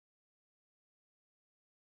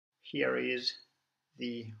Here is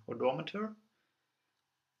the odometer,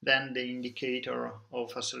 then the indicator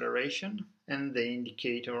of acceleration and the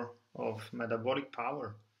indicator of metabolic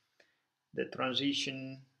power. The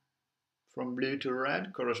transition from blue to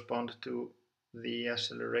red corresponds to the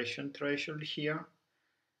acceleration threshold here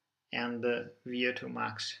and the VO2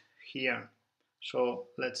 max here. So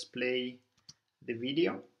let's play the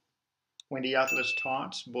video. When the athlete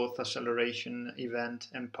starts, both acceleration event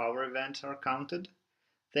and power events are counted.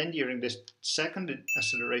 Then during the second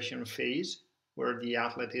acceleration phase, where the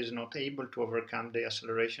athlete is not able to overcome the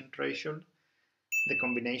acceleration threshold, the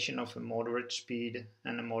combination of a moderate speed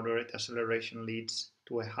and a moderate acceleration leads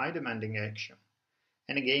to a high demanding action.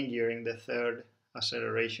 And again during the third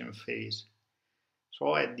acceleration phase.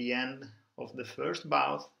 So at the end of the first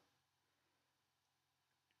bout,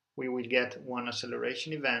 we will get one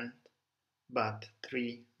acceleration event, but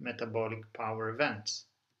 3 metabolic power events.